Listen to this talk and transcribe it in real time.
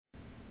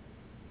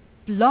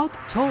Blog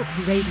Talk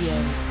Radio.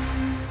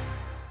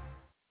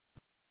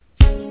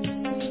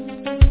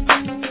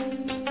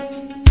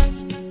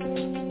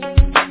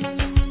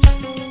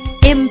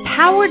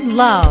 Empowered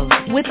Love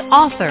with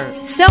author,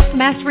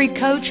 self-mastery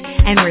coach,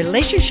 and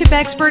relationship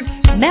expert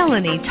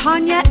Melanie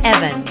Tanya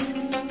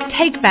Evans.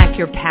 Take back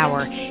your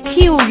power,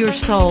 heal your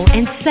soul,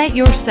 and set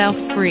yourself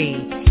free.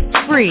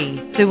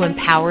 Free through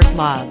Empowered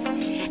Love.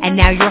 And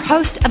now your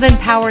host of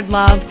Empowered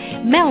Love,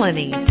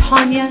 Melanie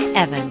Tanya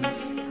Evans.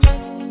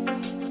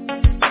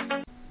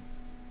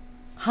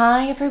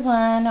 Hi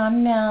everyone,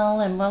 I'm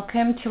Mel and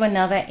welcome to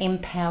another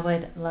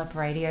Empowered Love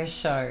radio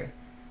show.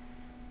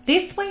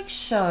 This week's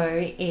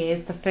show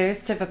is the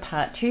first of a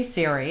part 2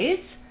 series,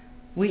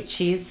 which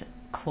is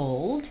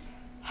called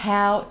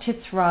How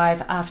to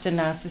Thrive After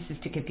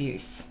Narcissistic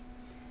Abuse.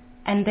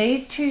 And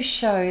these 2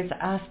 shows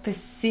are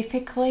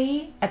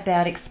specifically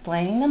about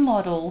explaining the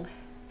model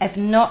of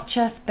not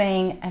just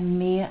being a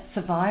mere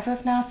survivor of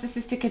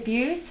narcissistic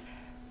abuse,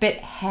 but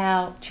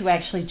how to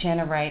actually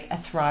generate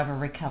a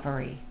thriver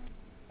recovery.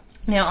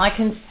 Now, I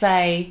can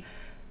say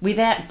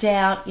without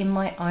doubt in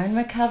my own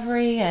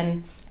recovery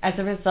and as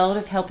a result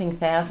of helping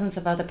thousands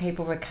of other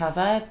people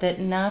recover, that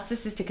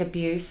narcissistic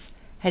abuse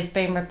has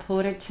been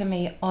reported to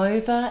me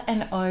over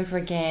and over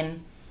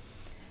again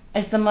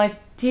as the most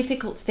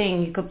difficult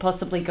thing you could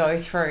possibly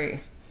go through.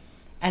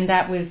 And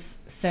that was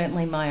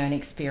certainly my own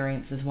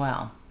experience as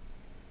well.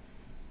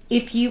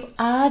 If you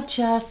are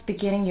just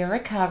beginning your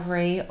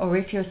recovery, or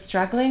if you're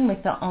struggling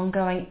with the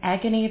ongoing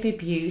agony of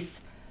abuse,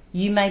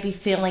 you may be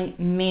feeling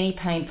many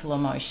painful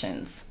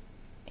emotions,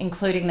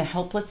 including the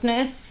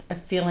helplessness of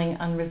feeling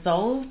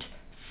unresolved,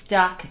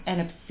 stuck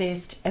and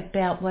obsessed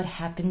about what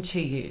happened to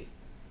you.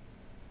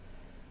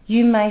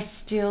 You may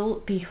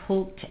still be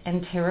hooked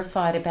and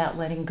terrified about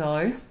letting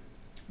go,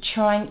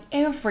 trying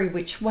every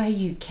which way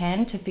you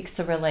can to fix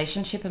the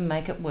relationship and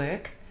make it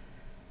work.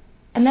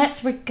 And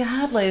that's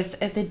regardless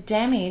of the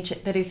damage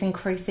that is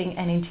increasing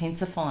and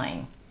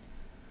intensifying.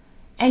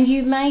 And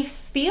you may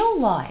feel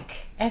like,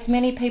 as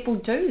many people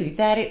do,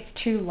 that it's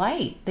too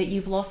late, that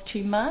you've lost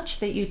too much,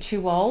 that you're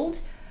too old,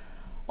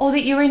 or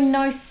that you're in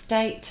no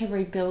state to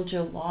rebuild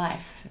your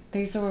life.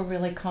 These are all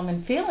really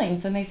common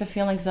feelings, and these are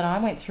feelings that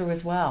I went through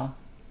as well.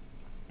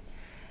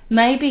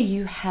 Maybe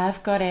you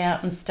have got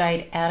out and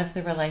stayed out of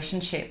the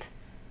relationship,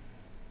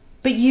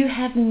 but you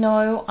have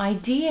no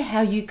idea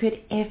how you could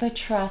ever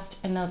trust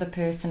another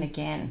person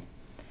again.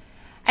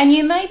 And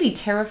you may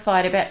be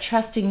terrified about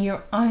trusting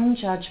your own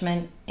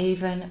judgment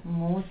even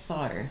more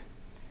so.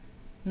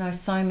 Know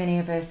so many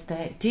of us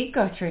that did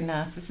go through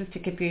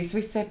narcissistic abuse,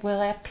 we said, well,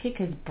 our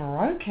pick is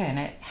broken.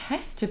 It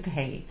has to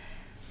be.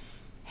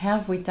 How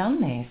have we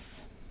done this?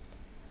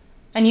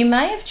 And you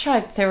may have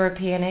tried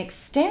therapy and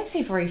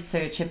extensive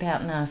research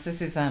about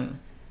narcissism,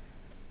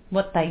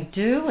 what they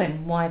do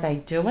and why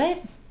they do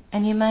it.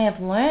 And you may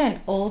have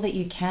learned all that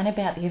you can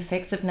about the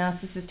effects of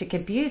narcissistic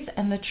abuse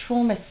and the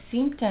trauma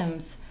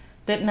symptoms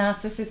that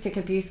narcissistic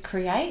abuse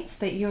creates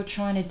that you're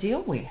trying to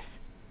deal with.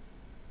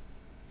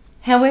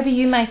 However,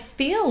 you may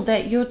feel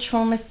that your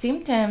trauma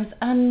symptoms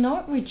are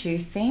not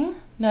reducing,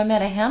 no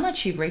matter how much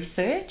you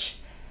research.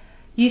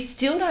 You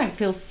still don't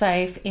feel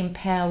safe,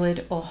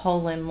 empowered, or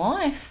whole in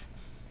life.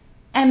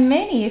 And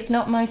many, if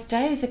not most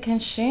days, are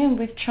consumed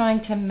with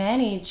trying to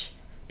manage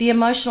the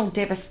emotional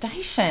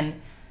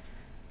devastation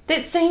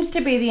that seems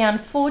to be the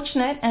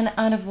unfortunate and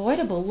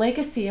unavoidable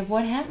legacy of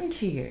what happened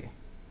to you.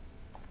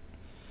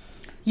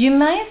 You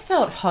may have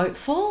felt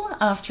hopeful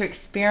after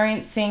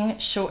experiencing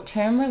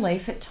short-term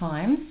relief at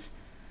times,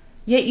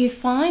 yet you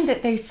find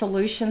that these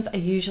solutions are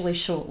usually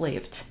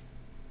short-lived.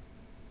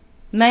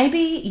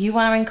 Maybe you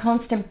are in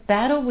constant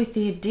battle with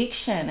the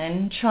addiction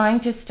and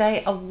trying to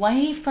stay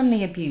away from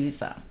the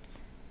abuser,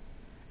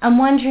 and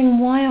wondering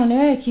why on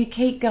earth you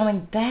keep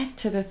going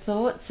back to the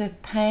thoughts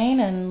of pain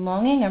and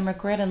longing and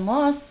regret and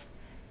loss,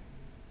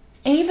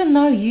 even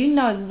though you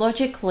know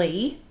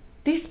logically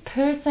this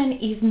person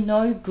is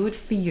no good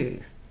for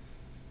you.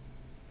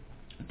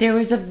 There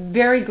is a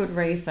very good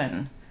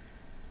reason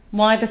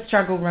why the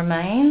struggle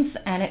remains,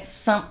 and it's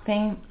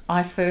something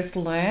I first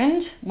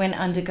learned when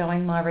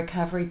undergoing my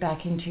recovery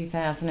back in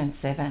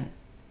 2007.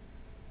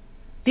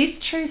 This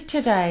truth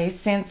today,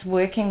 since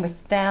working with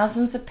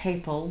thousands of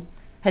people,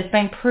 has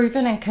been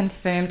proven and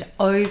confirmed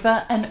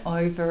over and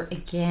over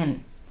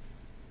again.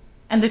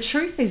 And the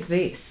truth is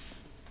this: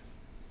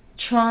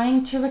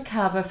 trying to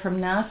recover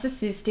from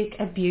narcissistic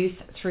abuse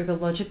through the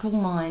logical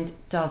mind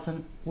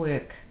doesn't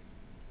work.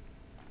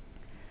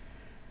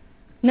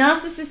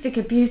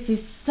 Narcissistic abuse is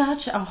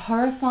such a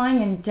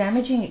horrifying and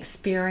damaging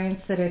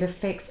experience that it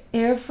affects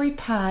every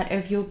part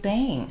of your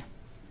being.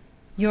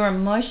 Your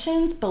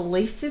emotions,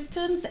 belief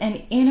systems,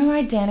 and inner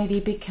identity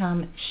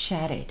become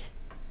shattered.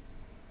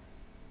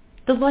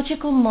 The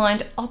logical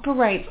mind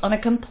operates on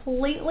a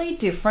completely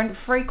different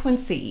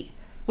frequency,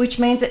 which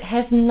means it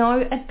has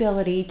no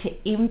ability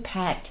to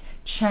impact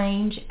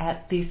change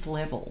at this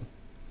level.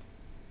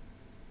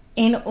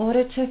 In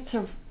order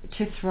to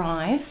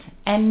thrive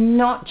and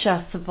not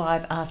just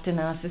survive after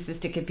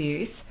narcissistic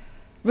abuse,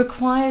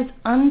 requires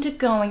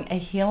undergoing a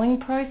healing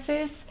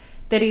process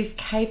that is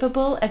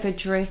capable of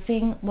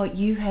addressing what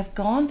you have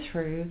gone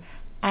through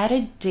at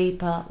a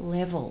deeper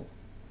level.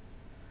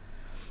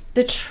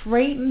 The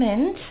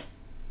treatment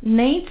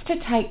needs to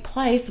take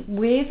place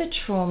where the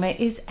trauma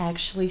is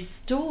actually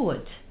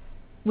stored,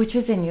 which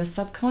is in your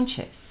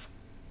subconscious.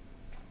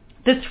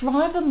 The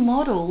Thriver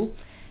model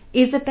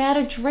is about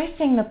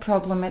addressing the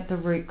problem at the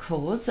root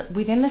cause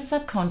within the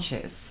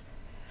subconscious,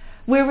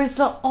 whereas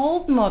the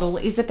old model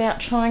is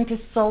about trying to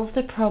solve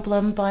the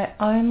problem by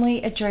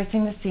only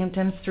addressing the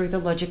symptoms through the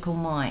logical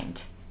mind.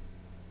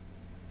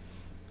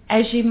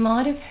 As you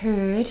might have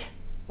heard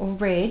or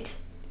read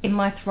in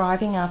my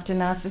Thriving After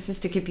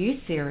Narcissistic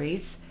Abuse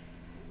series,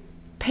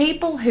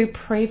 people who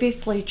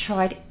previously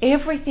tried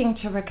everything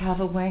to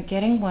recover weren't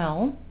getting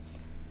well,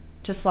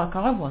 just like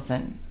I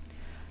wasn't.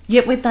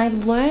 Yet when they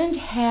learned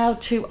how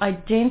to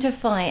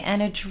identify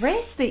and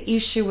address the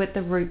issue at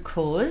the root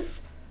cause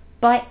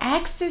by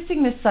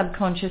accessing the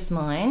subconscious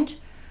mind,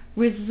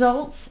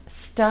 results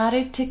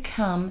started to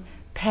come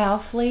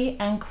powerfully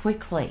and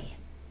quickly.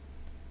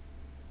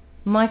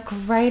 My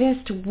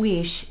greatest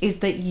wish is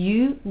that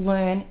you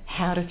learn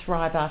how to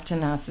thrive after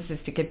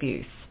narcissistic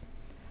abuse,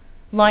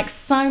 like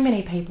so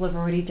many people have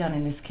already done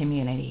in this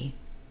community.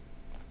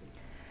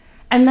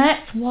 And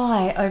that's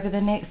why over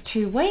the next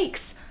 2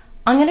 weeks,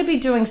 I'm going to be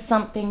doing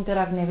something that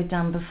I've never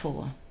done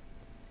before.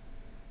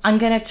 I'm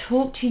going to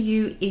talk to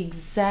you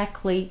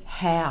exactly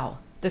how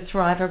the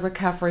Thriver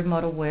recovery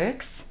model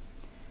works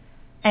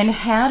and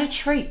how to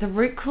treat the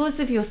root cause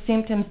of your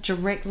symptoms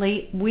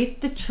directly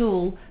with the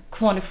tool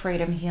Quanta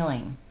Freedom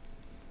Healing.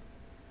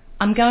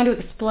 I'm going to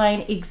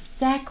explain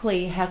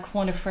exactly how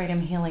Quanta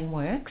Freedom Healing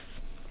works,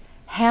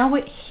 how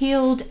it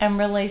healed and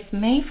released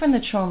me from the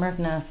trauma of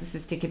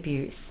narcissistic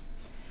abuse,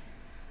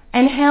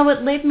 and how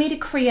it led me to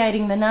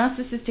creating the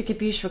Narcissistic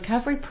Abuse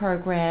Recovery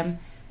Program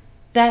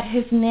that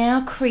has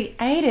now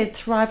created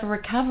Thriver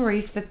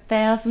recoveries for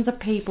thousands of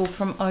people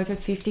from over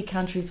 50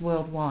 countries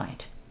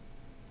worldwide.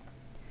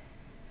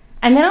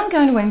 And then I'm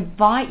going to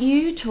invite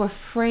you to a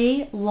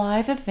free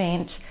live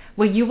event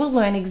where you will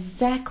learn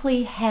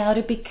exactly how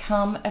to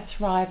become a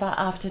thriver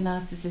after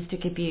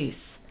narcissistic abuse.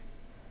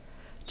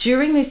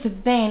 During this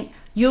event,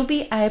 you'll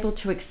be able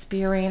to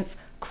experience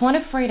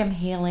Quanta Freedom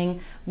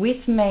Healing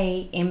with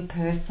me in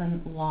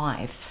person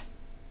live.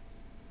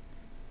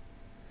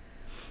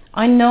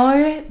 I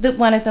know that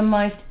one of the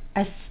most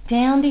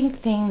astounding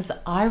things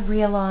I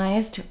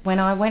realized when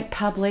I went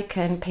public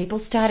and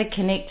people started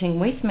connecting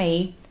with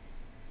me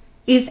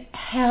is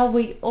how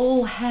we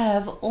all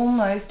have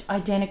almost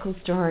identical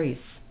stories.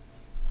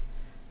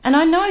 And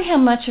I know how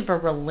much of a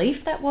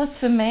relief that was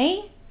for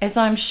me, as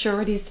I'm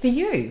sure it is for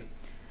you.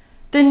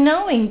 The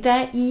knowing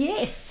that,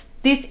 yes,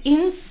 this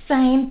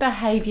insane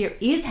behaviour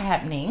is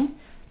happening,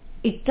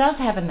 it does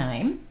have a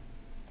name,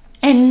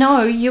 and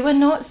no, you are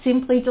not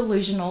simply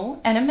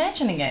delusional and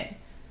imagining it.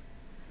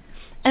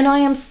 And I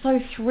am so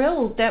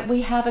thrilled that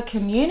we have a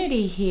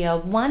community here,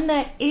 one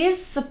that is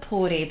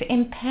supportive,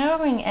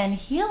 empowering and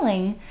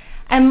healing,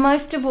 and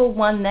most of all,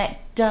 one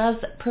that does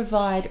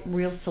provide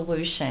real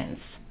solutions.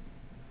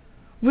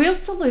 Real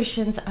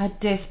solutions are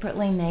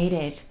desperately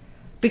needed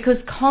because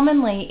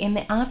commonly in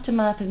the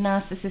aftermath of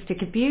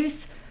narcissistic abuse,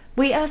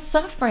 we are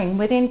suffering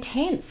with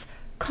intense,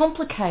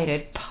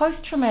 complicated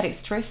post-traumatic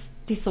stress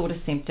disorder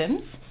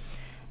symptoms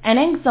and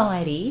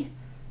anxiety,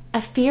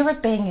 a fear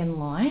of being in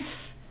life,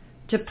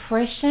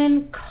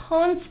 depression,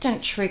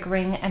 constant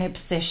triggering and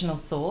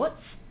obsessional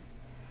thoughts,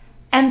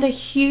 and the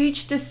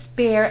huge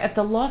despair of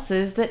the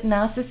losses that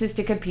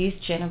narcissistic abuse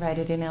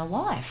generated in our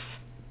life.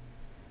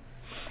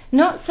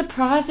 Not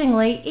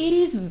surprisingly, it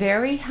is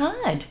very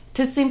hard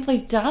to simply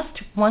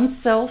dust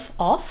oneself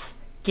off,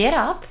 get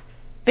up,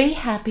 be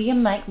happy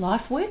and make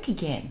life work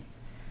again.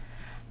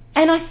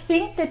 And I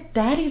think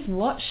that is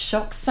what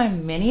shocks so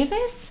many of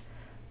us,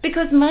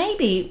 because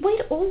maybe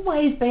we'd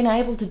always been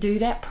able to do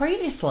that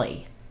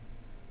previously.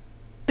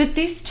 But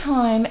this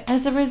time,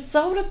 as a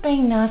result of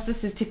being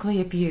narcissistically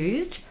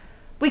abused,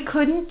 we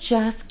couldn't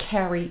just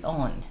carry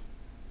on.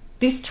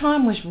 This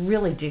time was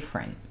really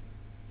different.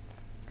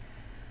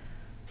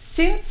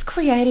 Since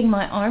creating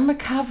my own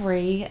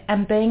recovery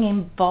and being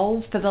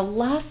involved for the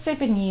last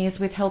 7 years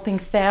with helping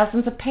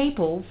thousands of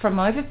people from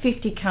over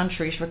 50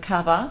 countries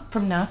recover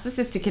from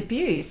narcissistic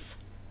abuse,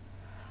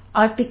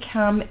 I've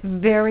become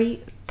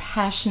very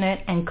passionate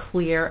and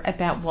clear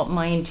about what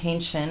my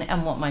intention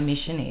and what my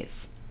mission is.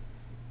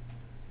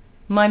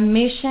 My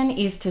mission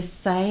is to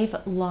save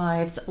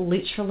lives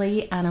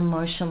literally and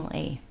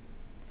emotionally.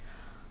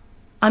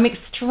 I'm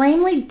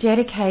extremely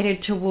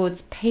dedicated towards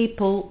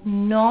people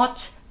not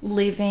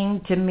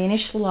living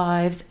diminished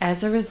lives as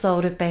a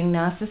result of being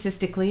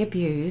narcissistically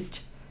abused,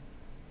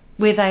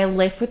 where they are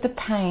left with the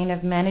pain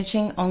of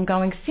managing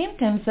ongoing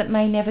symptoms that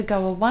may never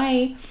go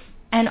away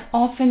and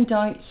often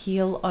don't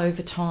heal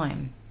over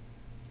time.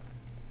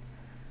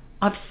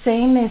 I've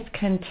seen this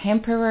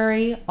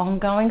contemporary,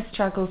 ongoing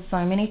struggle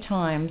so many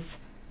times,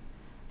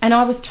 and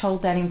I was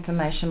told that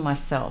information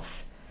myself,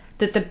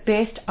 that the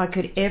best I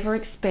could ever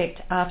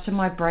expect after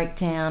my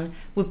breakdown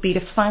would be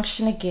to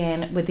function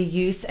again with the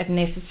use of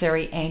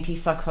necessary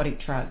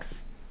antipsychotic drugs.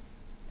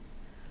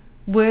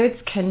 Words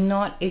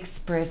cannot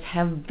express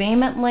how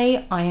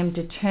vehemently I am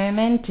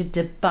determined to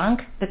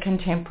debunk the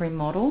contemporary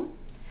model,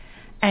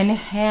 and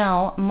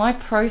how my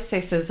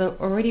processes are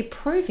already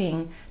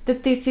proving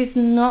that this is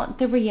not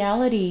the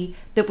reality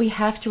that we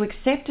have to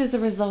accept as a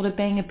result of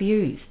being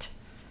abused.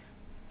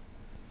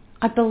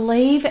 I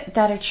believe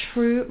that a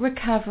true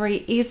recovery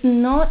is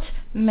not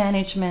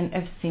management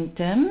of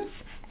symptoms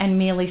and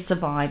merely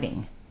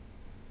surviving.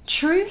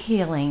 True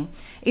healing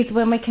is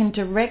when we can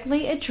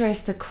directly address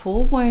the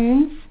core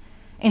wounds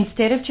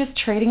instead of just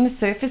treating the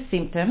surface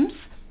symptoms,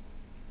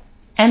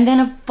 and then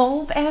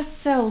evolve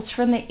ourselves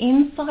from the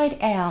inside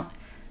out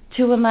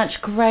to a much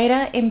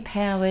greater,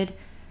 empowered,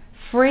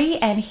 free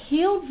and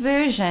healed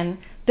version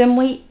than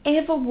we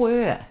ever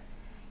were,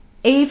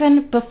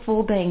 even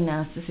before being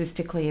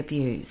narcissistically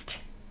abused.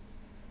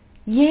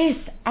 Yes,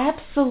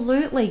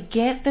 absolutely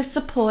get the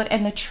support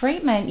and the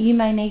treatment you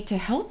may need to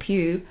help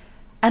you,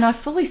 and I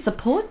fully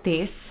support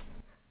this.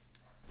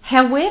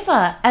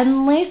 However,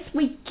 unless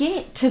we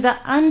get to the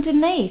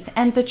underneath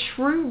and the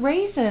true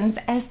reasons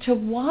as to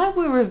why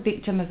we were a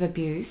victim of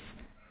abuse,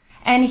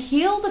 and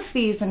heal the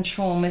fears and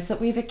traumas that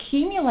we've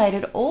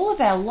accumulated all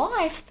of our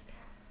life,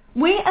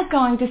 we are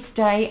going to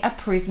stay a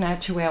prisoner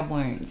to our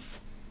wounds.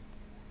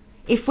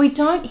 If we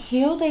don't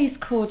heal these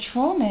core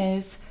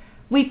traumas,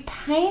 we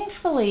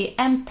painfully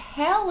and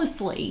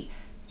powerlessly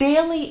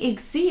barely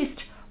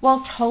exist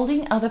whilst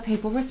holding other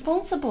people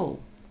responsible.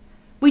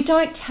 We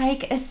don't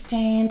take a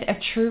stand of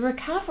true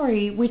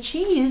recovery, which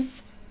is,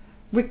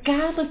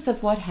 regardless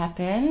of what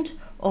happened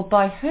or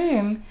by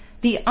whom,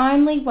 the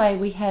only way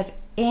we have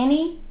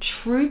any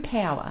true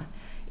power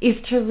is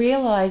to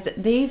realize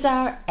that these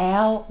are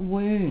our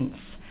wounds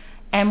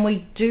and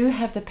we do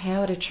have the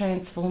power to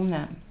transform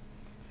them.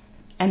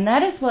 And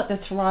that is what the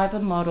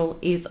Thriver model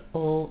is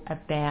all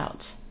about.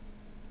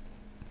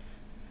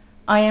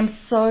 I am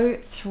so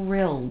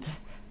thrilled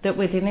that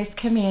within this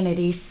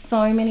community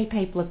so many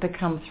people have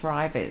become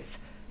thrivers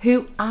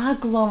who are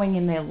glowing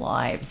in their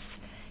lives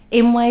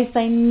in ways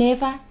they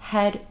never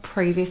had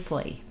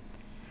previously,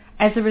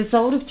 as a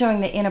result of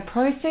doing the inner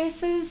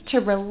processes to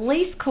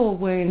release core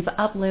wounds,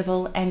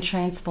 up-level and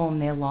transform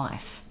their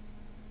life.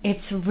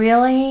 It's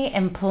really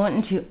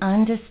important to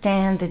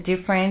understand the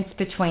difference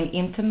between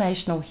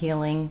informational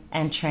healing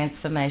and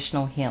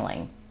transformational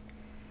healing.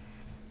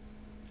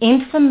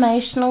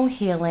 Informational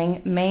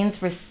healing means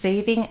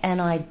receiving an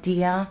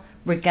idea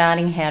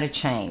regarding how to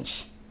change.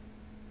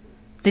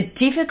 The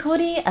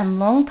difficulty and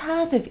long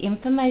path of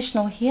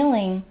informational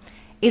healing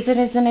is it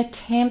is an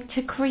attempt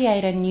to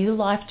create a new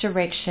life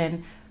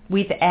direction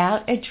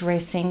without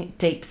addressing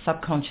deep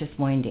subconscious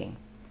wounding.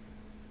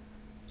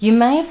 You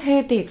may have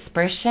heard the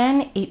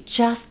expression, it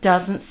just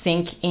doesn't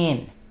sink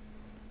in.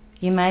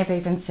 You may have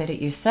even said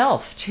it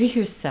yourself, to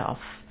yourself.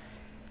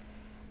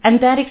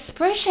 And that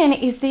expression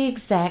is the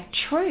exact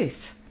truth.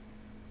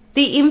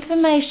 The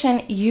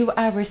information you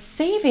are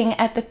receiving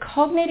at the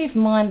cognitive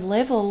mind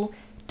level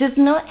does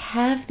not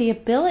have the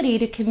ability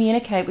to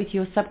communicate with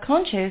your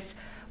subconscious,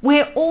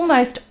 where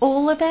almost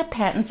all of our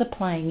patterns are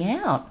playing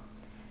out.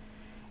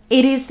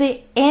 It is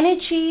the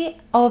energy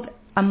of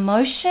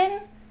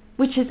emotion,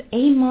 which is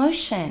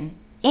emotion,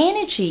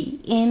 energy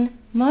in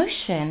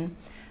motion,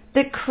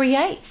 that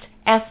creates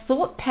our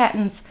thought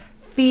patterns,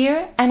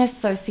 fear and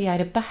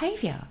associated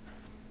behaviour.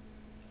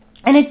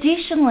 And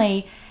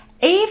additionally,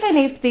 even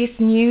if this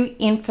new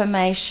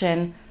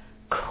information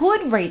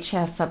could reach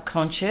our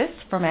subconscious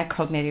from our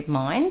cognitive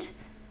mind,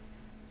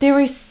 there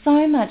is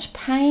so much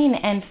pain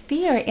and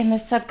fear in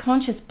the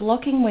subconscious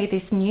blocking where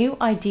this new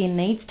idea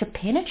needs to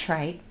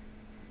penetrate,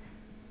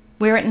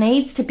 where it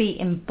needs to be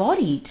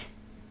embodied.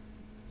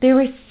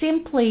 There is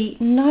simply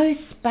no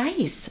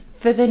space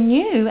for the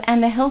new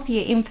and the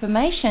healthier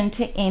information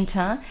to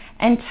enter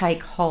and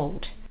take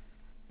hold.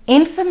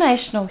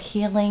 Informational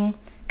healing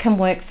can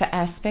work for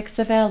aspects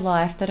of our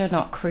life that are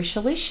not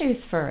crucial issues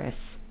for us,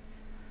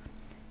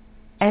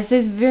 as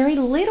there's very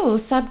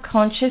little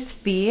subconscious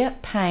fear,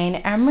 pain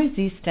and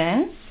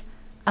resistance,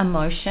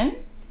 emotion,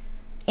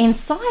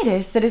 inside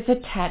us that is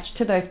attached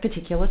to those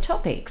particular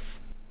topics.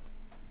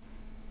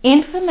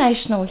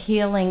 Informational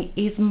healing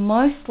is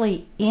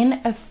mostly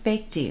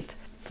ineffective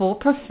for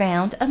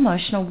profound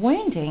emotional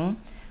wounding,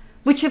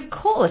 which of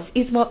course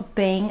is what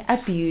being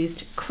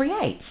abused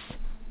creates.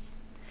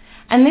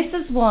 And this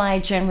is why,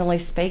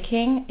 generally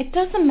speaking, it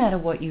doesn't matter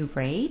what you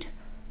read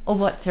or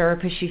what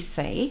therapist you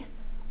see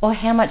or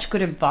how much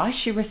good advice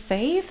you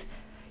receive,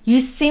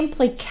 you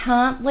simply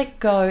can't let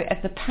go of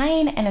the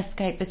pain and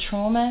escape the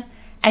trauma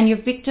and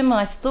your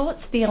victimized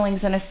thoughts,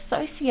 feelings and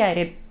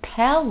associated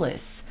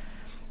powerless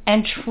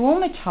and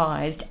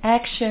traumatized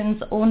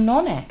actions or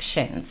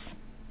non-actions.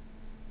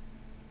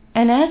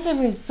 And as a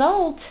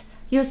result,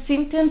 your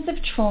symptoms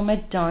of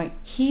trauma don't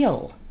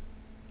heal.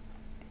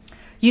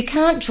 You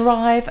can't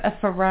drive a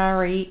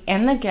Ferrari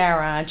in the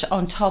garage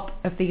on top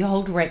of the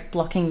old wreck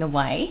blocking the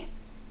way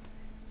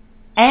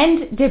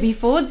And Debbie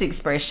Ford's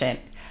expression,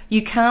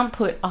 you can't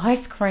put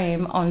ice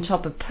cream on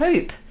top of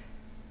poop,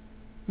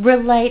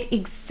 relate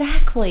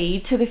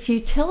exactly to the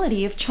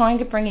futility of trying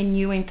to bring in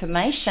new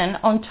information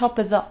on top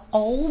of the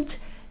old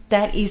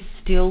that is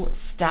still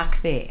stuck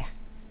there.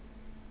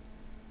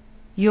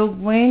 Your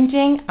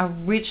wounding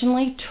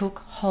originally took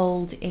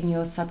hold in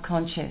your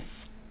subconscious.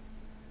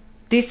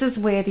 This is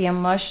where the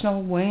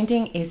emotional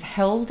wounding is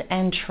held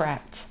and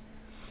trapped.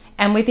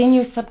 And within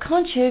your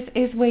subconscious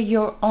is where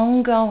your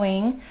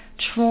ongoing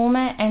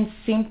trauma and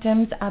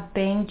symptoms are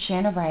being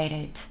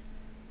generated.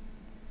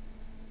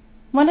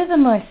 One of the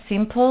most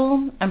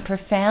simple and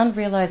profound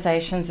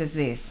realizations is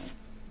this.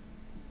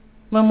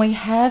 When we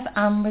have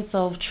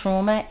unresolved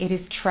trauma, it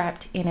is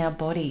trapped in our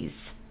bodies.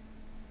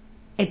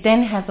 It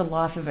then has a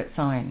life of its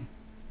own.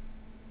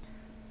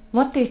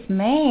 What this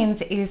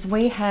means is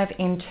we have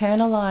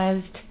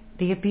internalized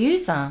the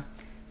abuser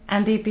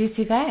and the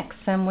abusive acts,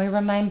 and we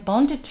remain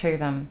bonded to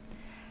them.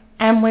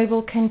 And we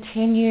will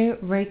continue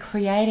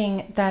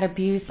recreating that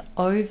abuse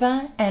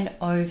over and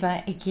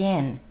over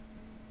again.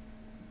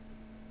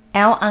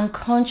 Our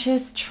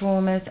unconscious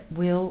traumas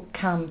will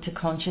come to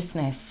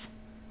consciousness.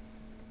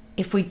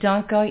 If we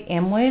don't go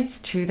inwards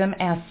to them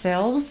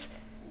ourselves,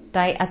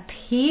 they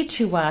appear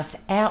to us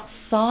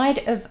outside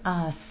of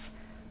us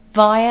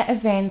via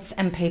events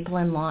and people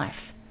in life.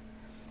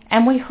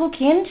 And we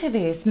hook into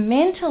this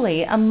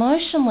mentally,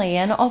 emotionally,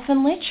 and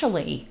often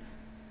literally.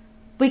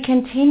 We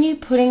continue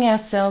putting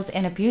ourselves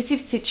in abusive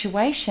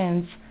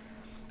situations,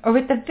 or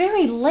at the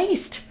very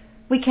least,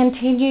 we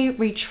continue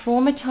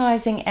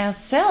re-traumatizing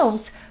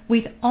ourselves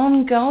with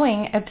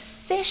ongoing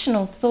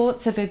obsessional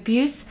thoughts of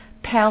abuse,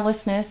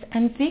 powerlessness,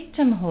 and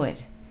victimhood.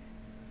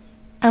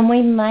 And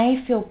we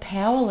may feel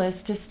powerless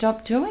to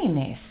stop doing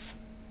this.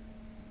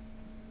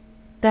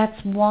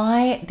 That's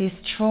why this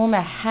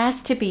trauma has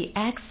to be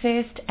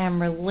accessed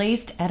and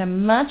released at a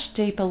much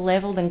deeper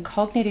level than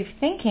cognitive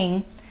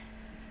thinking,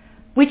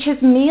 which has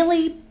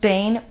merely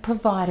been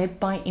provided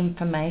by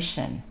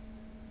information.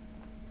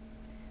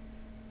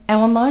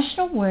 Our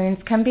emotional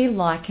wounds can be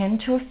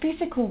likened to a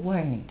physical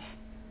wound.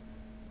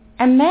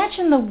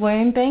 Imagine the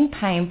wound being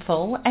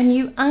painful, and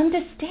you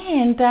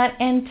understand that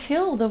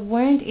until the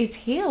wound is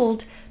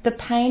healed, the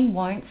pain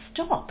won't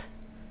stop.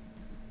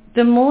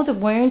 The more the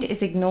wound is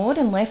ignored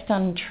and left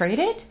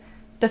untreated,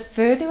 the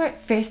further it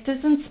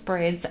festers and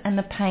spreads and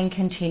the pain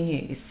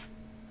continues.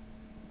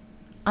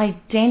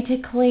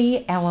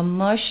 Identically, our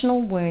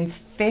emotional wounds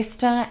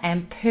fester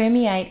and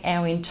permeate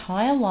our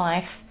entire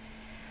life.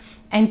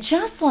 And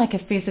just like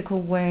a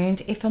physical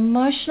wound, if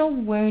emotional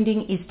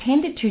wounding is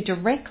tended to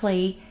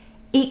directly,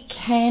 it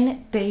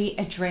can be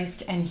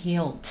addressed and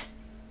healed.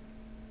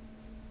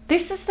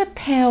 This is the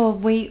power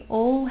we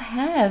all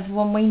have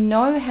when we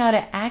know how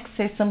to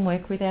access and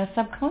work with our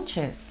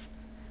subconscious.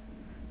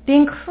 The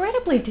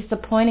incredibly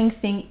disappointing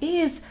thing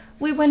is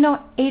we were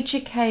not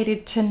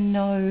educated to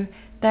know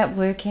that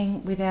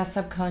working with our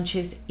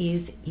subconscious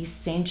is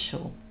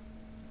essential.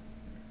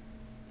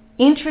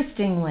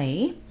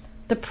 Interestingly,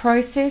 the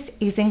process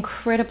is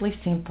incredibly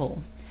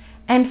simple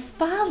and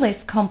far less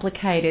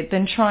complicated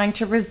than trying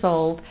to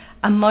resolve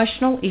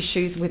emotional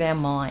issues with our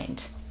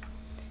mind.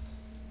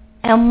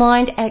 Our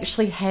mind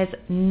actually has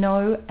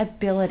no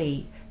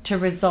ability to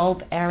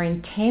resolve our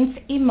intense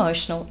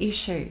emotional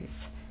issues,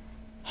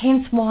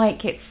 hence why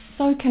it gets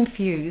so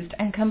confused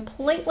and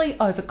completely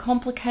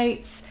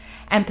overcomplicates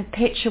and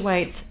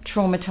perpetuates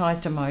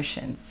traumatized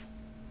emotions.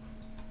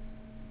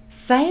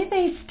 Say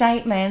these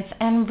statements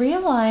and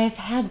realize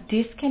how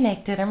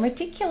disconnected and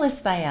ridiculous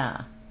they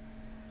are.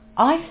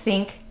 I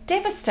think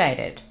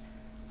devastated.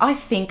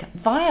 I think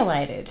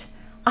violated.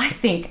 I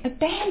think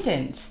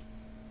abandoned.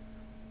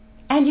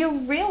 And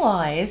you'll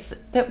realize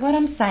that what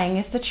I'm saying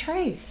is the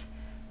truth.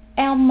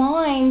 Our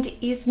mind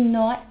is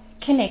not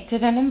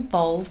connected and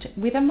involved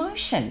with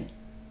emotion.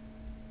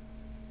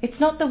 It's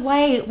not the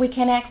way we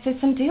can access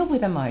and deal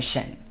with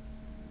emotion.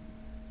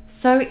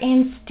 So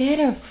instead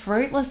of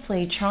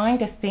fruitlessly trying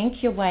to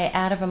think your way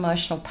out of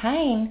emotional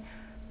pain,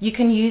 you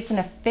can use an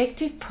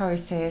effective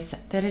process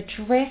that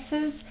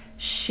addresses,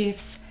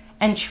 shifts,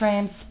 and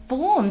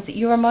transforms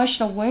your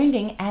emotional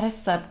wounding at a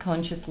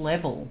subconscious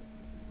level.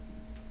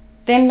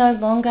 Then no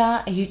longer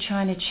are you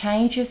trying to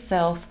change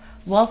yourself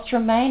whilst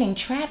remaining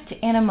trapped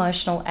in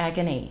emotional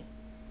agony.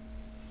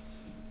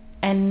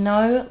 And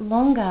no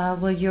longer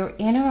will your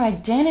inner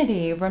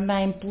identity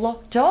remain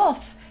blocked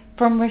off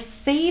from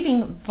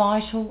receiving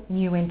vital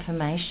new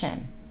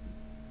information.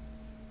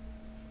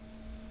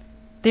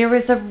 There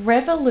is a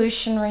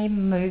revolutionary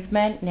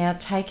movement now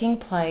taking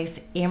place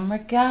in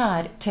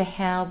regard to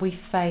how we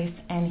face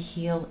and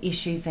heal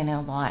issues in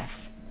our life.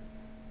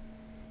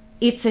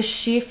 It's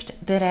a shift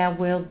that our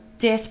world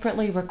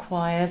desperately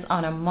requires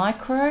on a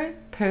micro,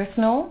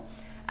 personal,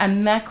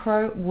 and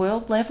macro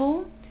world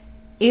level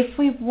if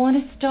we want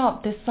to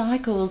stop the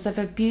cycles of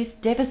abuse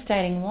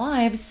devastating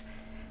lives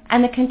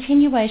and the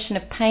continuation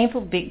of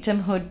painful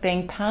victimhood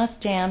being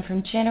passed down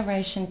from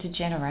generation to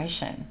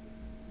generation.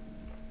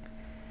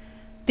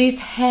 This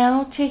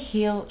how to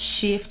heal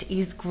shift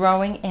is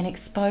growing in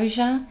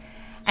exposure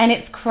and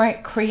it's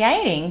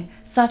creating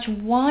such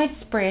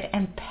widespread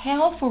and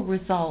powerful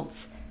results.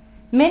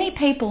 Many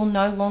people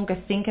no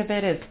longer think of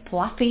it as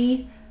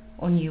fluffy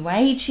or new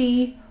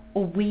agey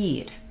or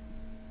weird.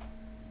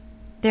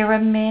 There are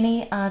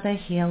many other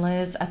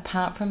healers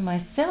apart from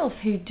myself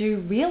who do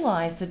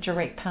realize the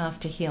direct path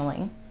to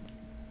healing.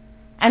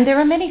 And there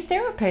are many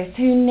therapists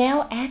who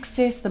now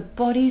access the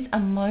body's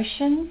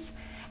emotions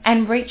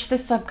and reach the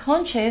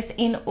subconscious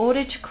in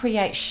order to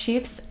create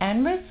shifts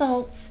and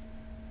results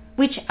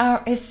which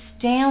are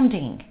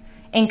astounding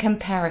in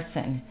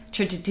comparison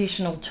to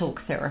traditional talk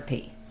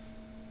therapy.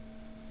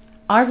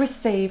 I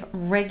receive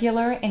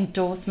regular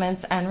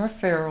endorsements and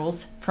referrals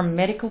from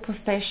medical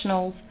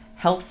professionals,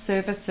 health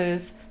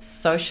services,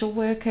 social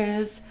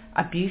workers,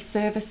 abuse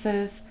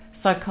services,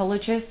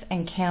 psychologists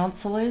and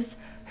counsellors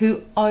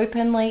who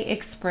openly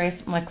express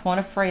my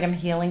Quanta Freedom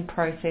Healing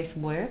process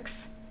works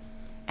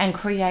and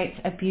creates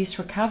abuse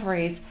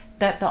recoveries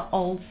that the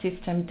old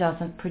system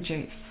doesn't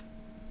produce.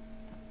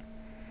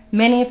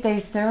 Many of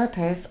these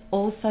therapists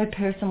also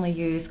personally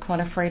use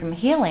Quanta Freedom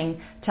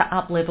Healing to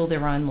up-level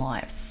their own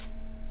lives.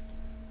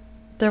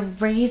 The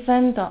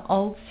reason the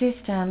old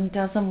system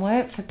doesn't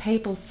work for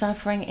people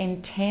suffering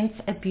intense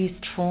abuse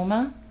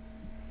trauma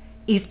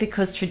is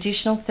because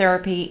traditional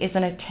therapy is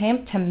an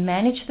attempt to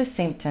manage the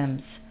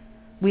symptoms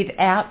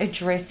without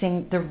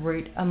addressing the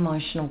root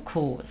emotional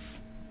cause.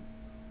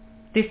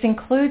 This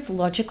includes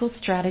logical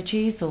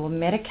strategies or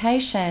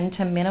medication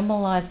to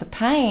minimize the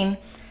pain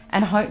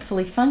and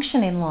hopefully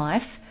function in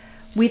life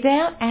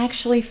without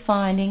actually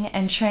finding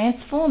and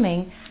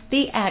transforming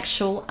the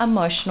actual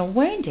emotional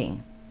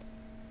wounding.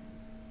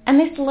 And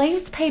this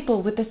leaves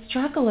people with the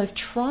struggle of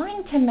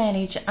trying to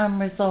manage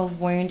unresolved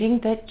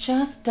wounding that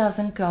just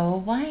doesn't go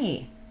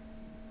away.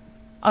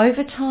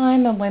 Over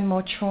time, and when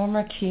more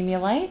trauma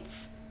accumulates,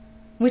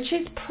 which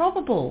is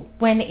probable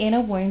when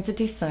inner wounds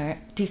are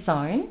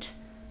disowned,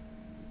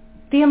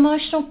 the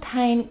emotional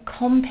pain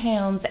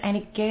compounds and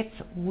it gets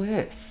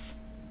worse.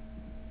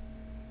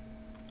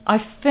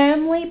 I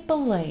firmly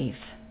believe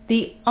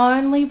the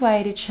only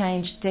way to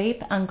change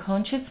deep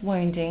unconscious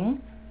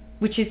wounding,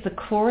 which is the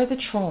core of the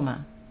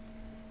trauma,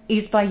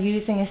 is by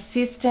using a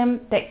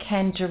system that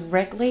can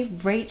directly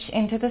reach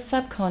into the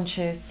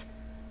subconscious,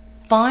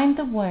 find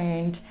the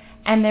wound,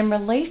 and then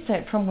release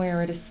it from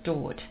where it is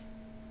stored.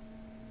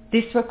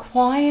 This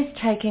requires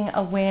taking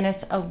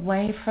awareness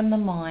away from the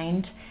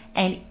mind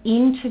and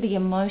into the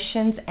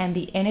emotions and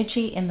the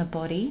energy in the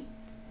body,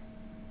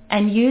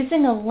 and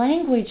using a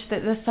language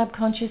that the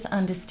subconscious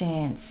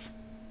understands.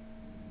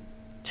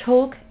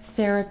 Talk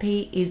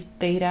therapy is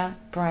beta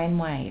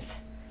brainwave.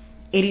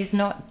 It is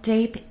not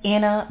deep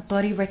inner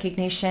body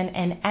recognition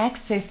and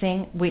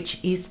accessing, which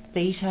is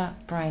theta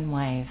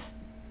brainwave.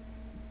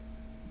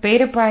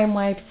 Beta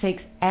brainwave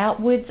seeks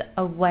outwards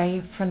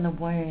away from the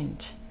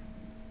wound.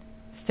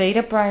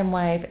 Theta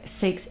brainwave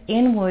seeks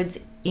inwards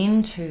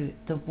into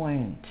the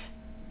wound.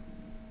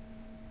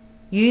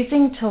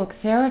 Using talk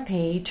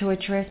therapy to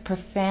address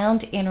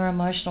profound inner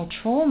emotional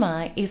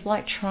trauma is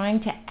like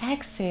trying to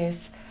access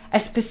a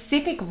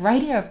specific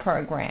radio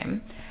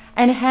program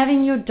and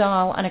having your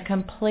dial on a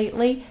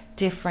completely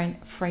different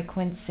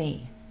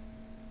frequency.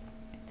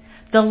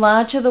 The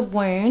larger the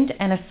wound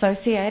and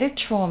associated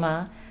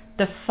trauma,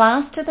 the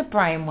faster the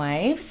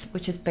brainwaves,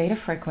 which is beta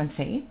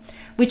frequency,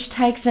 which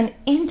takes an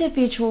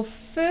individual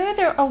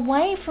further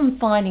away from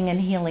finding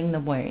and healing the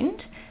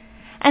wound.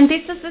 And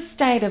this is a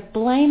state of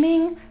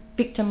blaming,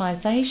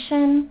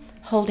 victimization,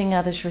 holding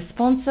others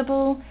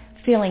responsible,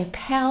 feeling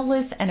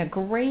powerless and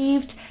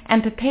aggrieved,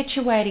 and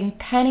perpetuating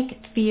panic,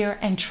 fear,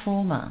 and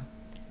trauma.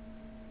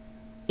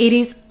 It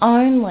is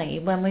only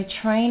when we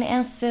train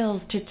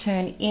ourselves to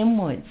turn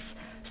inwards,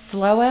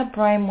 slow our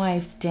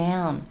brainwaves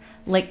down,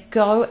 let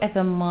go of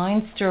the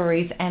mind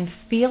stories, and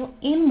feel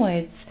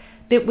inwards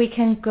that we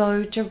can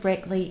go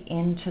directly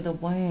into the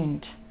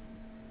wound.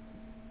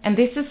 And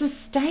this is a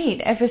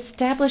state of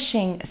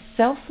establishing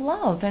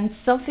self-love and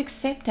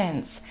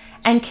self-acceptance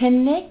and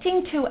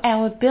connecting to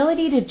our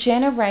ability to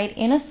generate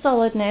inner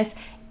solidness,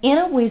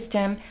 inner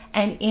wisdom,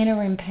 and inner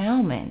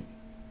empowerment.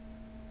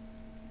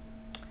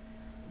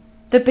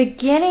 The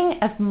beginning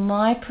of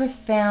my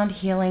profound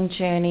healing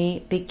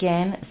journey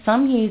began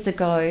some years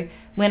ago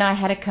when I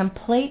had a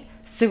complete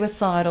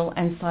suicidal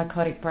and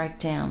psychotic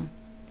breakdown.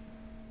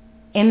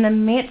 In the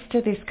midst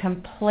of this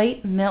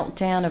complete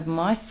meltdown of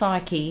my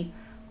psyche,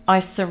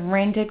 I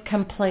surrendered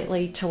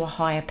completely to a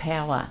higher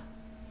power.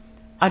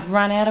 I'd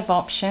run out of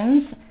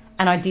options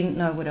and I didn't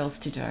know what else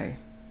to do.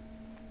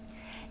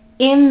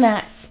 In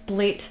that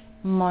split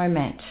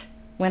moment,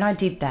 when I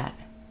did that,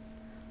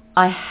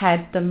 I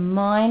had the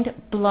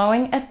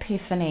mind-blowing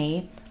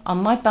epiphany on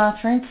my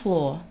bathroom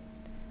floor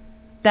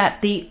that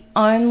the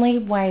only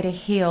way to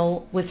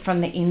heal was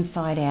from the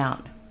inside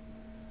out.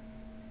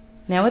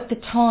 Now at the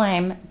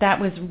time, that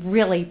was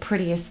really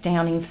pretty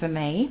astounding for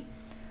me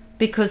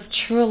because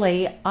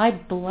truly I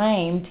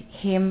blamed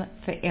him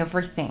for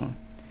everything.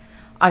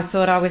 I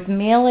thought I was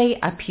merely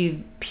a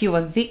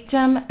pure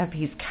victim of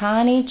his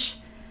carnage,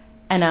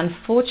 an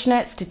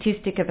unfortunate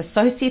statistic of a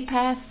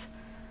sociopath.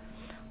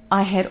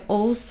 I had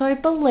also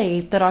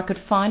believed that I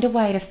could find a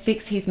way to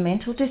fix his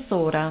mental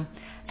disorder,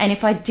 and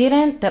if I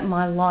didn't, that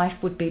my life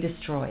would be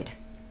destroyed.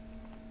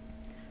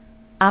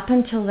 Up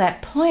until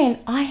that point,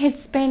 I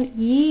had spent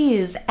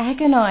years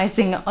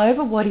agonizing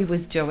over what he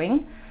was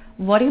doing,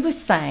 what he was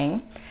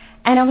saying,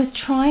 and I was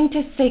trying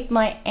to seek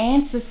my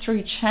answers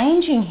through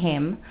changing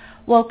him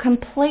while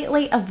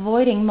completely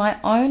avoiding my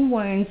own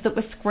wounds that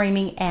were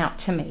screaming out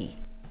to me.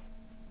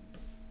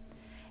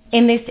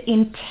 In this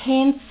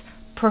intense,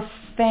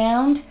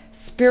 profound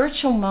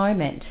spiritual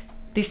moment,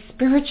 this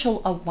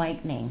spiritual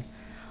awakening,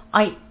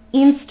 I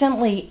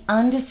instantly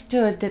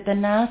understood that the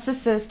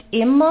narcissist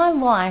in my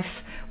life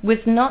was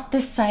not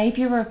the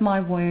savior of my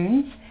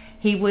wounds.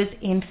 He was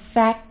in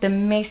fact the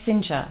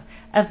messenger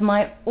of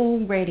my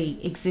already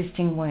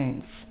existing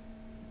wounds.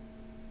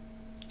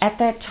 At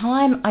that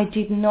time, I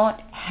did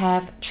not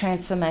have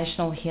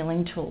transformational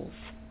healing tools.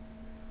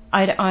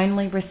 I'd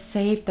only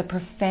received the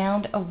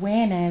profound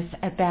awareness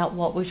about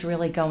what was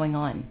really going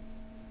on.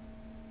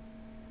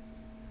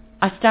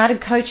 I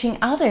started coaching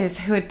others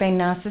who had been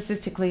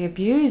narcissistically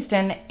abused,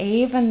 and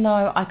even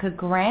though I could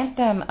grant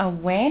them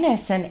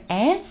awareness and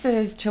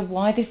answers to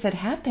why this had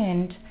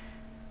happened,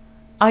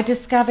 I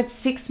discovered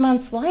 6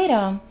 months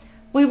later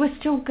we were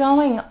still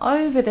going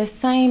over the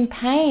same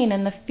pain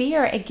and the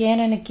fear again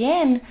and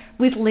again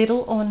with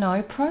little or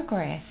no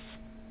progress.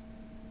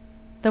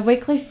 The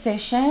weekly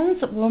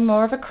sessions were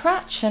more of a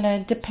crutch and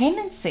a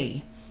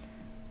dependency,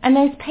 and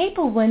those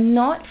people were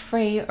not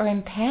free or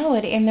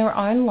empowered in their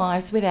own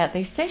lives without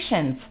these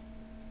sessions.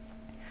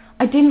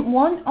 I didn't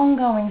want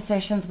ongoing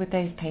sessions with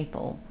these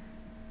people.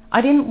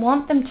 I didn't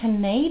want them to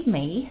need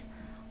me.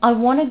 I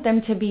wanted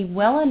them to be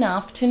well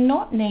enough to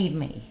not need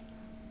me.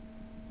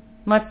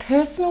 My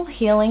personal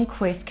healing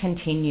quest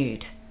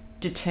continued,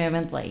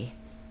 determinedly.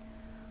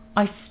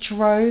 I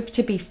strove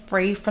to be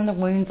free from the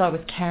wounds I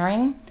was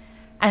carrying,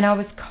 and I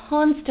was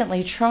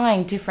constantly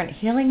trying different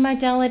healing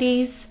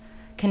modalities,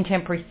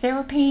 contemporary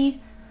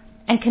therapy,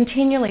 and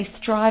continually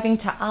striving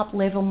to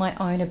up-level my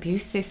own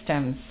abuse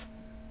systems.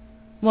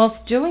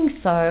 Whilst doing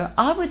so,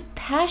 I was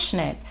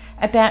passionate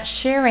about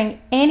sharing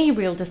any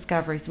real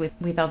discoveries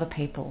with other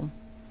people.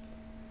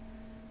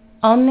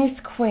 On this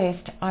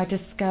quest, I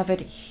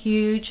discovered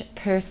huge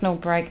personal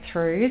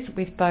breakthroughs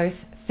with both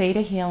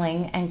theta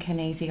healing and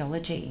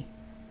kinesiology.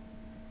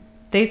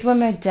 These were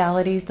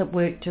modalities that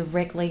worked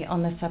directly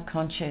on the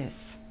subconscious.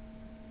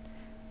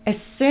 As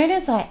soon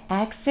as I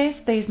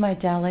accessed these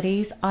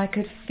modalities, I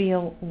could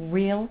feel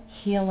real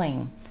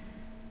healing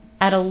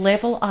at a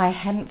level I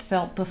hadn't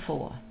felt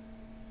before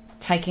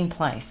taking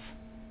place.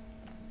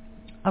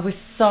 I was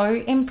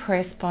so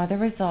impressed by the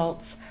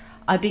results,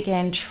 I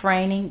began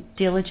training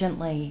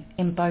diligently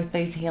in both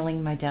these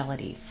healing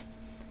modalities.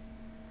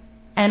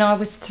 And I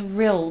was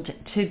thrilled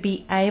to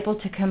be able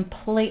to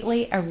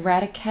completely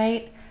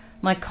eradicate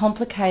my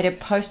complicated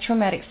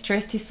post-traumatic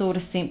stress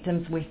disorder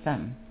symptoms with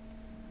them.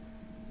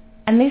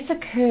 And this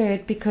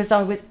occurred because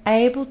I was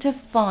able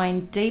to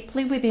find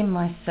deeply within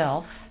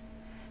myself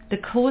the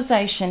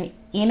causation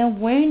in a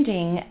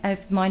wounding of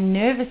my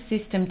nervous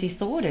system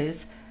disorders,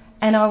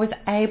 and I was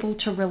able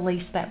to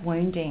release that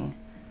wounding.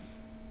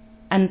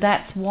 And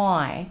that's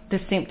why the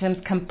symptoms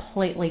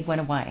completely went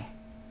away.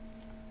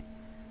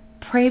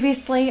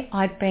 Previously,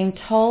 I'd been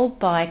told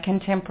by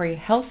contemporary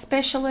health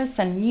specialists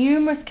and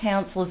numerous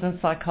counsellors and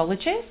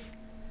psychologists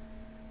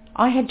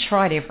I had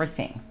tried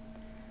everything,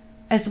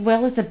 as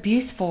well as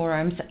abuse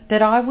forums,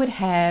 that I would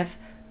have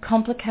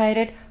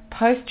complicated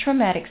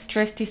post-traumatic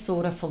stress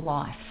disorder for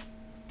life,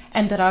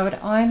 and that I would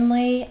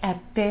only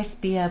at best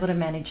be able to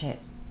manage it.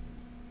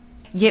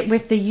 Yet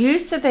with the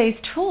use of these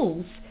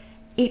tools,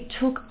 it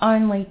took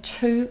only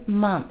 2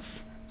 months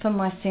for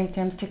my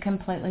symptoms to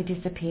completely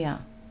disappear.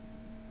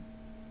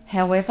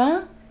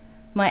 However,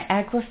 my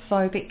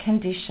agoraphobic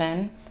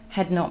condition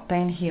had not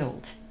been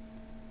healed,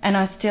 and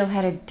I still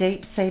had a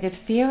deep-seated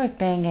fear of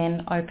being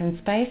in open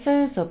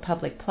spaces or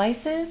public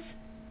places,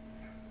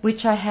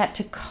 which I had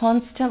to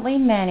constantly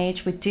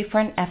manage with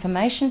different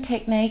affirmation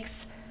techniques,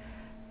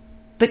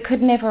 but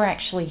could never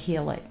actually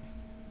heal it.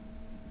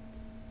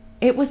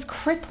 It was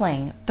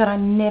crippling, but I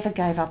never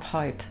gave up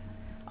hope.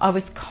 I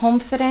was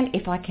confident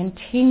if I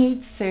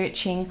continued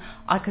searching,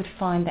 I could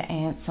find the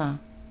answer.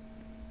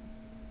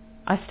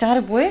 I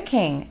started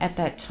working at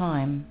that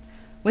time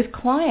with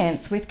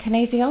clients with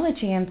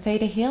kinesiology and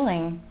theta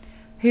healing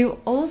who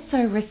also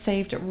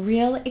received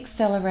real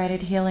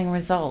accelerated healing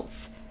results,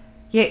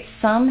 yet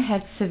some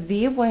had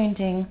severe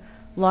wounding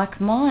like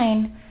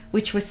mine,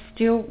 which was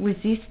still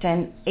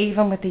resistant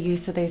even with the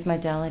use of these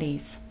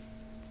modalities.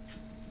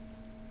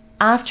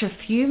 After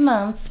a few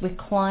months with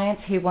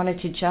clients who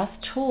wanted to just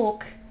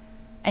talk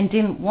and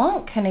didn't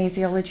want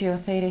kinesiology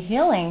or theta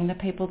healing, the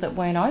people that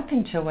weren't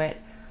open to it,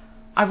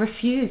 I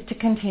refused to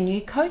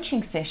continue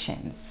coaching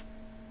sessions.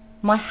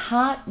 My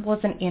heart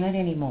wasn't in it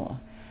anymore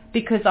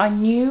because I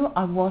knew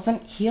I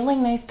wasn't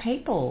healing these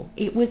people.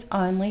 It was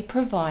only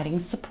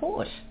providing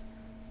support.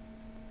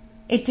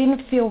 It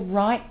didn't feel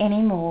right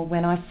anymore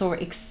when I saw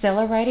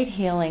accelerated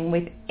healing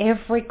with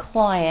every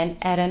client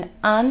at an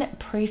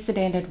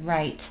unprecedented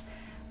rate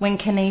when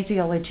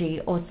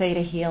kinesiology or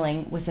theta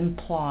healing was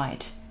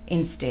implied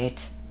instead.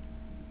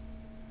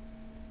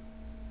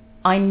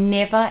 I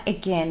never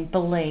again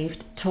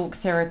believed talk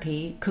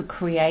therapy could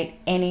create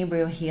any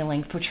real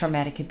healing for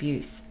traumatic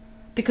abuse,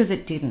 because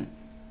it didn't.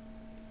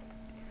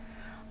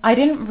 I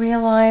didn't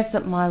realize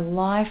that my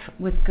life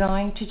was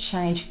going to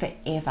change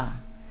forever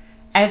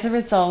as a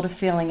result of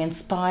feeling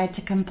inspired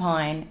to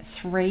combine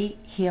 3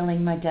 healing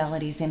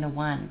modalities into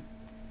one.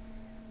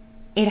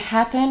 It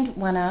happened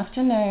one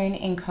afternoon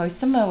in Koh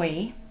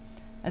Samui.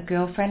 A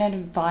girlfriend had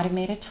invited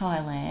me to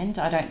Thailand.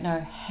 I don't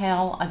know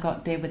how I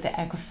got there with the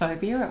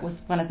agoraphobia. It was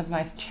one of the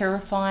most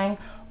terrifying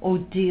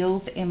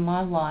ordeals in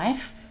my life,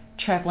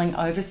 travelling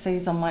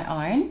overseas on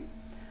my own.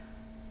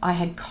 I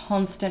had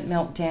constant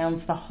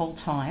meltdowns the whole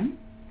time.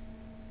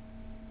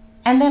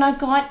 And then I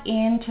got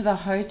into the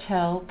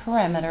hotel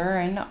perimeter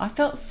and I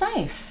felt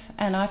safe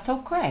and I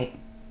felt great.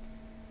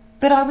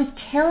 But I was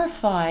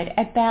terrified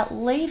about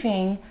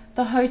leaving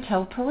the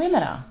hotel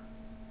perimeter.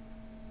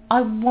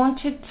 I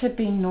wanted to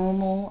be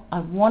normal. I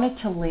wanted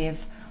to live.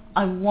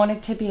 I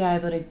wanted to be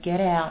able to get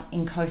out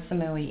in Koh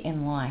Samui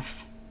in life.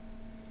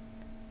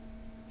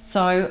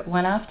 So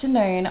one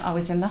afternoon I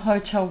was in the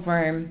hotel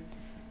room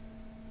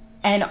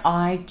and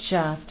I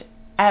just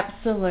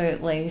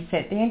absolutely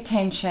set the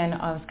intention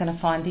I was going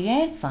to find the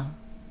answer.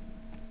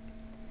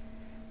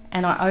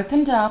 And I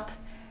opened up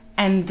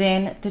and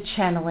then the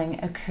channeling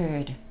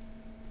occurred.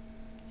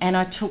 And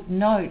I took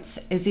notes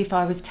as if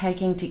I was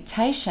taking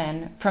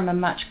dictation from a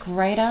much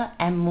greater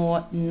and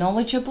more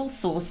knowledgeable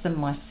source than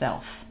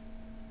myself.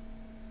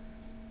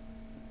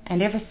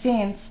 And ever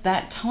since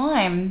that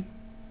time,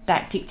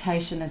 that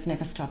dictation has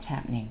never stopped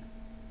happening.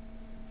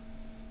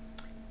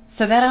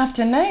 So that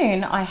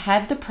afternoon, I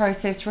had the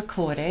process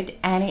recorded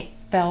and it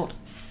felt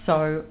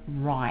so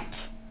right.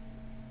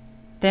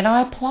 Then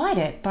I applied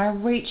it by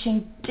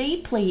reaching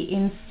deeply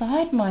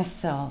inside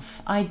myself,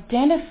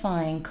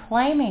 identifying,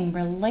 claiming,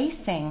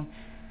 releasing,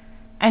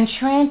 and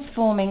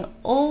transforming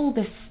all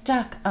the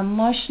stuck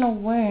emotional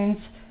wounds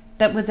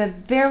that were the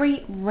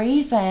very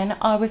reason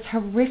I was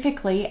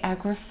horrifically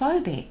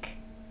agoraphobic.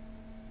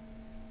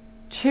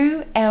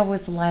 2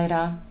 hours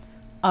later,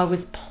 I was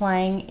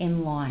playing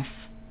in life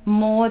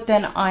more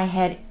than I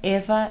had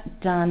ever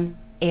done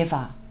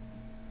ever.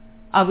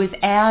 I was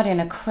out in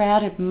a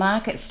crowded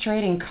market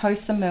street in Koh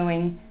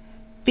Samui,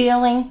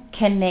 feeling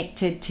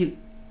connected to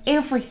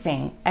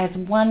everything as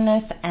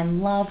oneness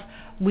and love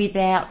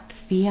without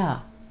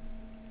fear.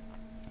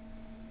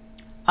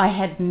 I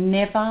had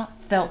never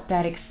felt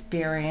that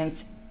experience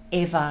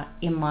ever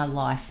in my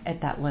life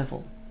at that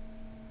level.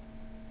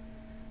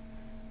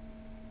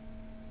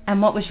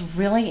 And what was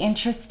really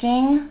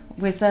interesting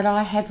was that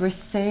I had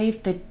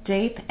received the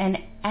deep and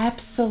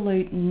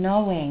absolute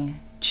knowing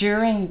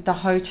during the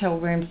hotel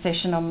room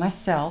session on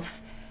myself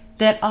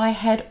that I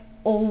had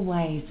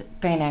always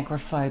been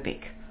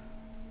agoraphobic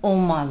all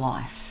my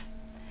life.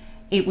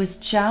 It was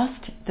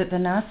just that the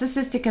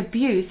narcissistic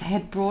abuse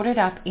had brought it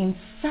up in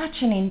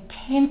such an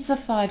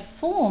intensified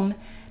form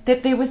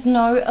that there was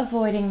no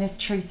avoiding this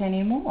truth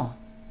anymore.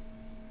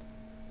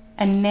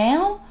 And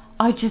now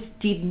I just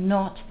did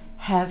not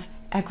have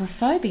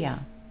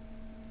agoraphobia,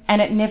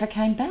 and it never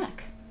came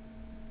back.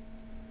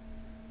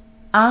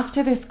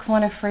 After this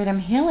Quanta Freedom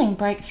Healing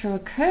breakthrough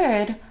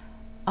occurred,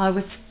 I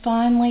was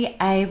finally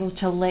able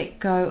to let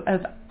go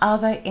of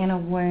other inner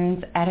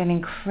wounds at an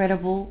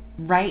incredible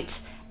rate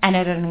and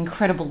at an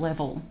incredible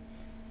level.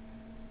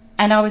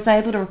 And I was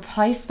able to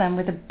replace them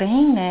with a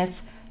beingness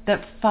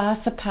that far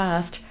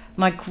surpassed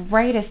my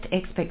greatest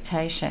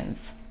expectations.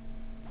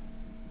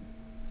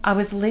 I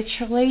was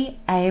literally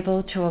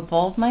able to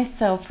evolve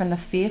myself from the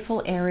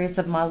fearful areas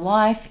of my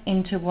life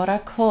into what I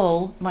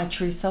call my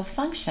true self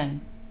function.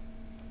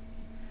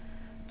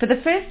 For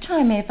the first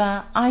time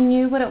ever, I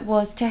knew what it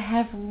was to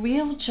have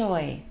real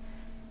joy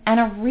and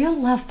a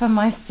real love for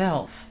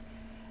myself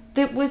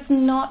that was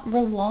not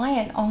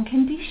reliant on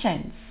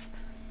conditions.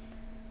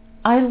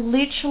 I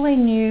literally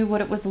knew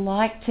what it was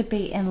like to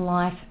be in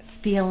life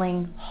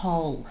feeling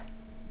whole.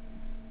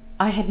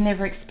 I had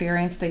never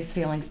experienced these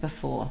feelings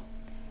before,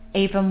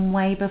 even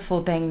way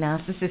before being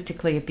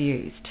narcissistically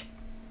abused.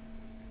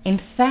 In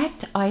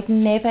fact, I'd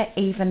never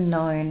even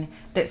known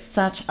that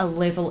such a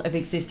level of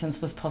existence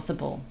was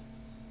possible.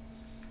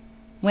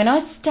 When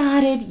I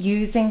started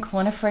using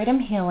Quanta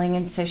Freedom Healing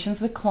in sessions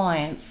with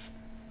clients,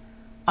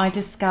 I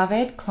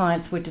discovered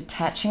clients were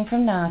detaching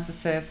from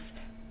narcissists,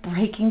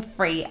 breaking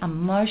free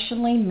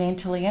emotionally,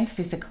 mentally, and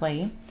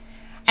physically,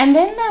 and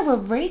then they were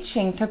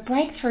reaching for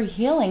breakthrough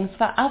healings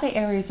for other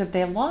areas of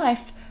their life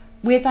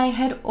where they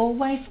had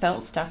always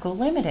felt stuck or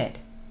limited.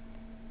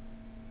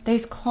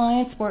 These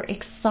clients were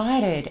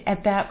excited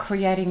about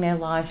creating their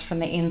lives from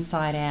the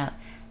inside out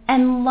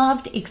and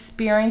loved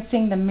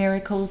experiencing the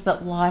miracles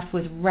that life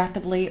was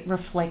rapidly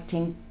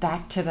reflecting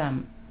back to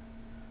them,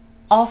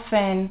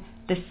 often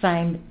the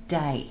same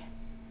day.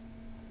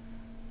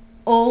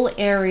 all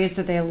areas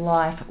of their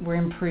life were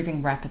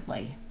improving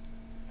rapidly.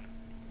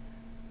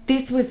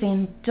 This was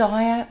in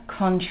dire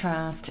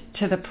contrast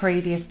to the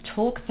previous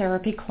talk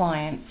therapy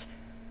clients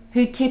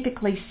who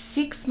typically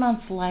 6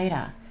 months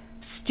later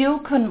still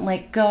couldn't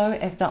let go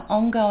of the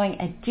ongoing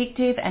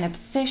addictive and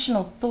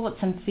obsessional thoughts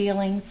and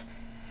feelings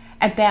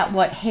about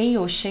what he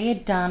or she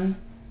had done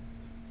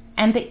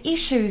and the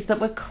issues that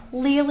were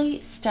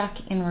clearly stuck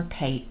in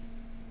repeat.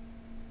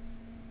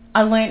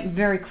 I learnt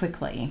very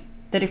quickly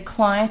that if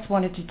clients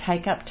wanted to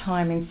take up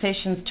time in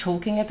sessions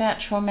talking about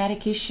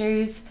traumatic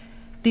issues,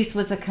 this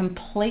was a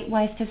complete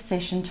waste of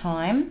session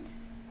time,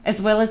 as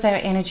well as our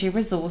energy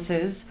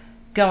resources,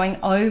 going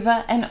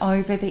over and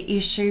over the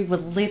issue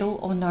with little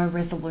or no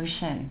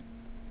resolution.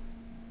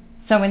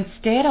 So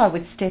instead, I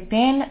would step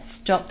in,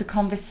 stop the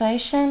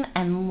conversation,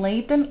 and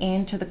lead them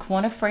into the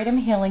Quanta Freedom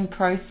Healing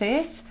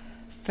process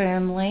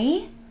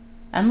firmly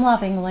and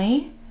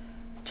lovingly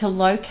to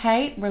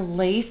locate,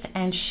 release,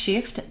 and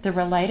shift the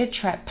related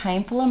trapped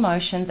painful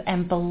emotions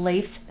and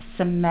beliefs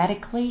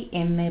somatically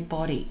in their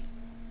body.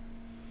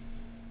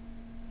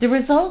 The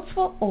results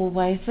were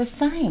always the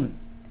same.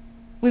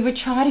 We would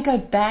try to go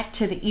back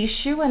to the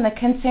issue, and the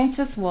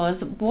consensus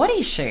was, what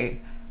issue?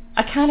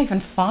 I can't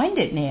even find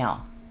it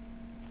now.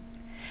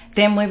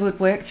 Then we would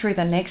work through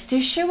the next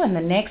issue and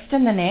the next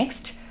and the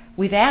next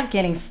without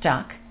getting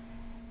stuck,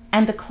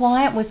 and the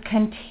client was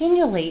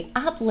continually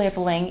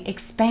up-leveling,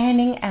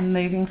 expanding, and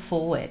moving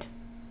forward.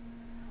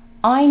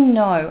 I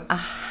know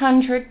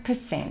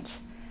 100%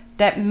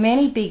 that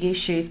many big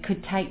issues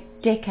could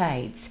take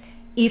decades,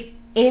 if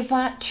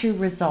ever, to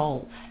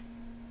resolve.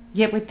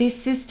 Yet with this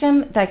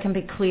system, they can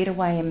be cleared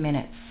away in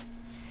minutes.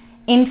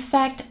 In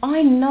fact,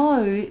 I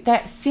know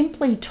that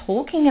simply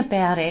talking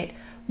about it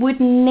would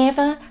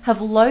never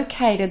have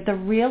located the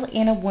real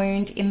inner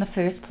wound in the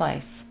first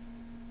place.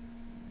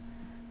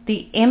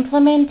 The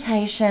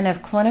implementation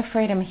of Quanta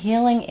Freedom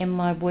Healing in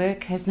my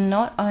work has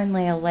not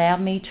only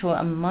allowed me to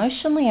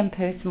emotionally and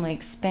personally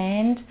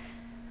expand,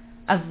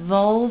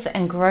 evolve,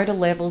 and grow to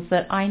levels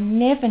that I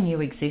never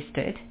knew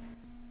existed,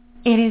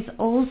 it is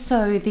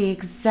also the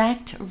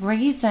exact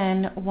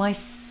reason why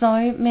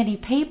so many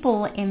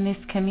people in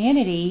this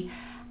community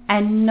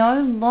are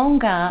no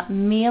longer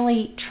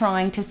merely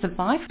trying to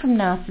survive from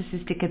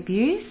narcissistic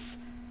abuse.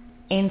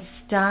 In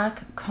stark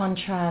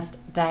contrast,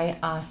 they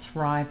are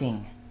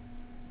thriving.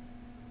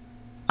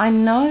 I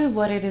know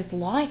what it is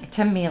like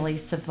to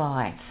merely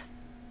survive.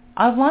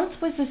 I once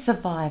was a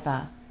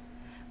survivor,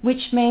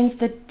 which means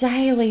the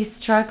daily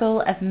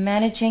struggle of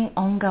managing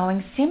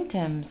ongoing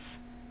symptoms.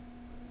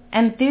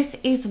 And this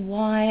is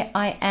why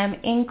I am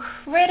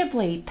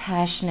incredibly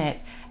passionate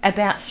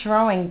about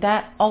throwing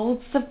that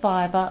old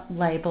survivor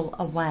label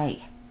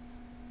away.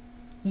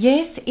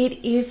 Yes, it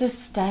is a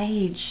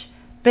stage,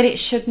 but it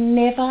should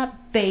never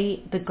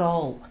be the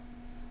goal.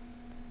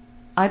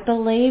 I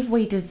believe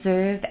we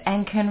deserve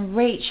and can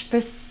reach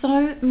for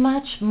so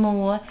much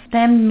more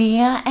than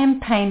mere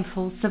and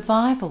painful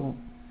survival.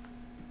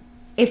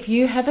 If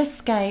you have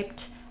escaped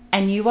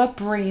and you are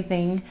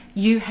breathing,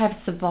 you have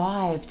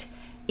survived.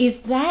 Is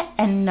that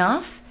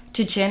enough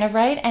to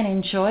generate and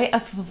enjoy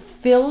a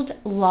fulfilled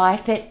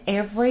life at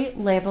every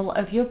level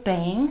of your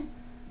being?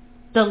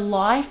 The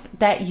life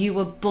that you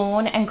were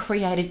born and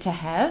created to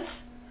have?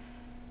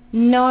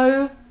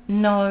 No,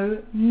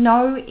 no,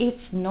 no,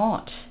 it's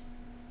not.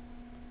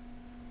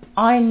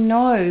 I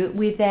know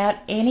without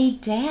any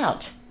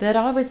doubt that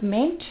I was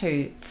meant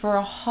to, for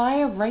a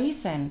higher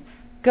reason,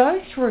 go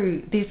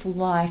through this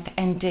life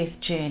and death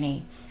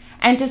journey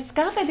and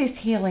discover this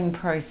healing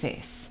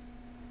process.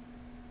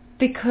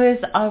 Because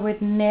I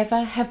would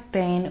never have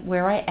been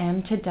where I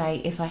am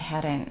today if I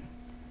hadn't.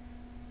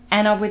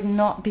 And I would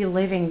not be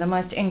living the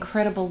most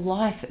incredible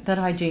life that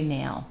I do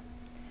now.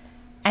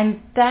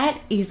 And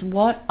that is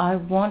what I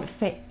want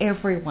for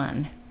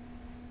everyone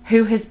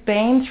who has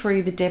been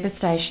through the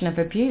devastation of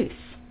abuse.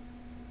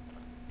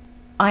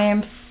 I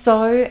am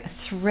so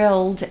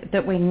thrilled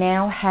that we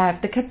now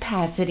have the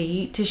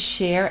capacity to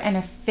share an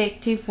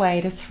effective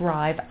way to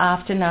thrive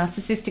after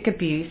narcissistic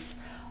abuse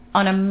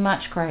on a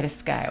much greater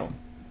scale.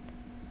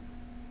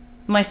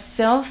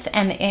 Myself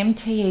and the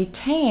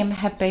MTE team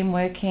have been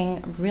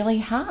working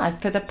really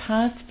hard for the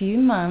past few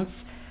months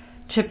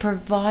to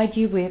provide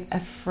you with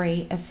a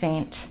free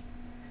event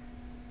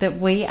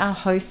that we are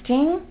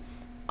hosting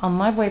on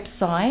my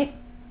website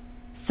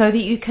so that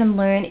you can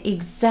learn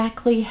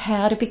exactly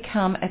how to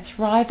become a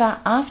thriver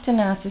after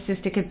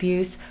narcissistic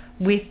abuse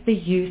with the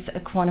use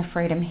of Quanta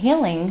Freedom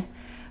Healing,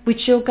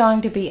 which you're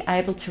going to be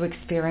able to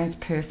experience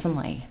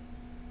personally.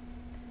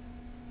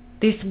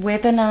 This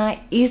webinar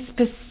is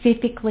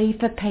specifically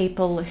for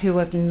people who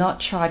have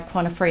not tried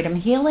Quanta Freedom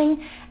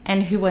Healing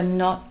and who are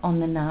not on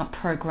the NARP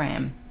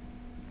program.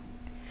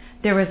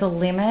 There is a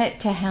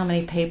limit to how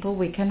many people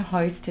we can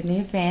host in the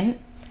event,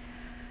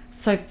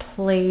 so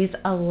please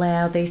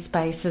allow these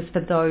spaces for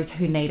those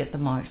who need it the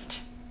most.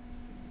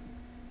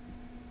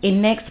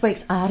 In next week's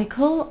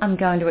article, I'm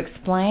going to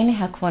explain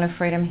how Quanta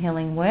Freedom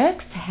Healing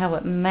works, how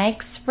it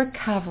makes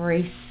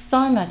recovery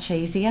so much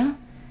easier,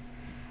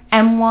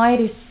 and why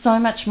it is so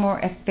much more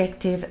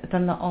effective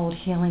than the old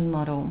healing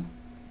model.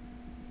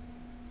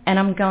 And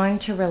I'm going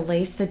to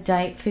release the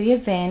date for the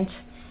event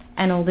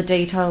and all the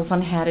details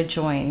on how to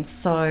join.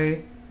 So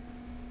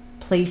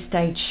please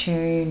stay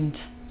tuned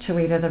to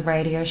either the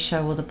radio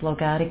show or the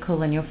blog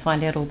article, and you'll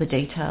find out all the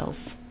details.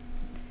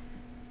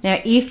 Now,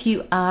 if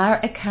you are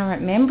a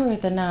current member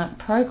of the NARC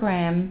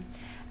program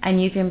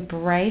and you've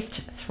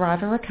embraced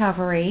Thriver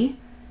Recovery,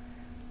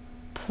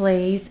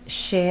 please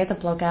share the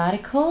blog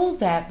article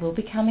that will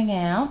be coming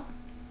out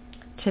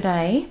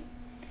today,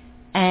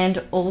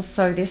 and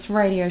also this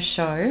radio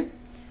show,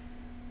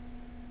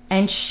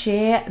 and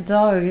share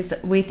those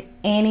with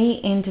any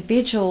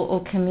individual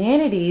or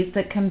communities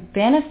that can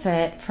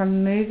benefit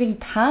from moving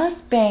past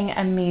being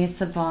a mere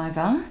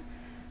survivor,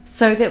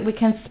 so that we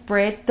can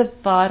spread the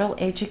vital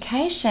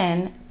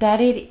education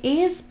that it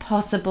is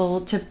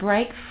possible to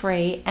break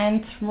free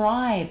and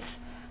thrive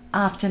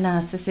after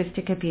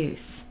narcissistic abuse.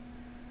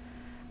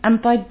 And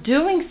by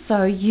doing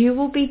so, you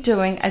will be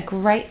doing a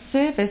great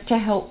service to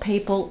help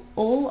people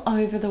all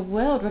over the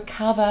world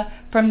recover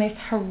from this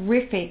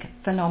horrific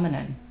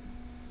phenomenon.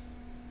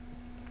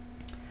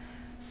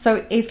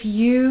 So if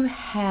you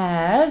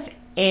have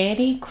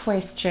any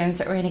questions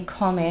or any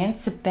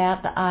comments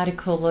about the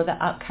article or the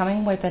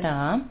upcoming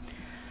webinar,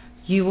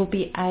 you will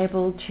be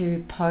able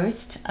to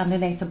post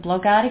underneath the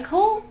blog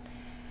article,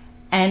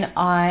 and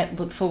I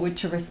look forward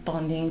to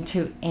responding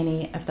to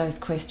any of those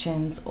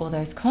questions or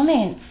those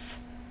comments.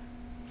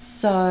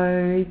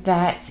 So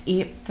that's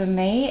it for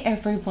me,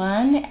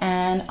 everyone,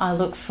 and I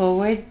look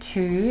forward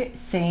to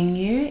seeing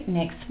you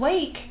next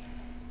week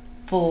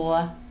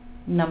for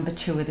number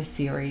 2 of the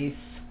series.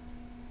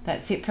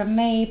 That's it from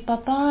me.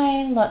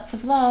 Bye-bye. Lots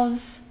of love.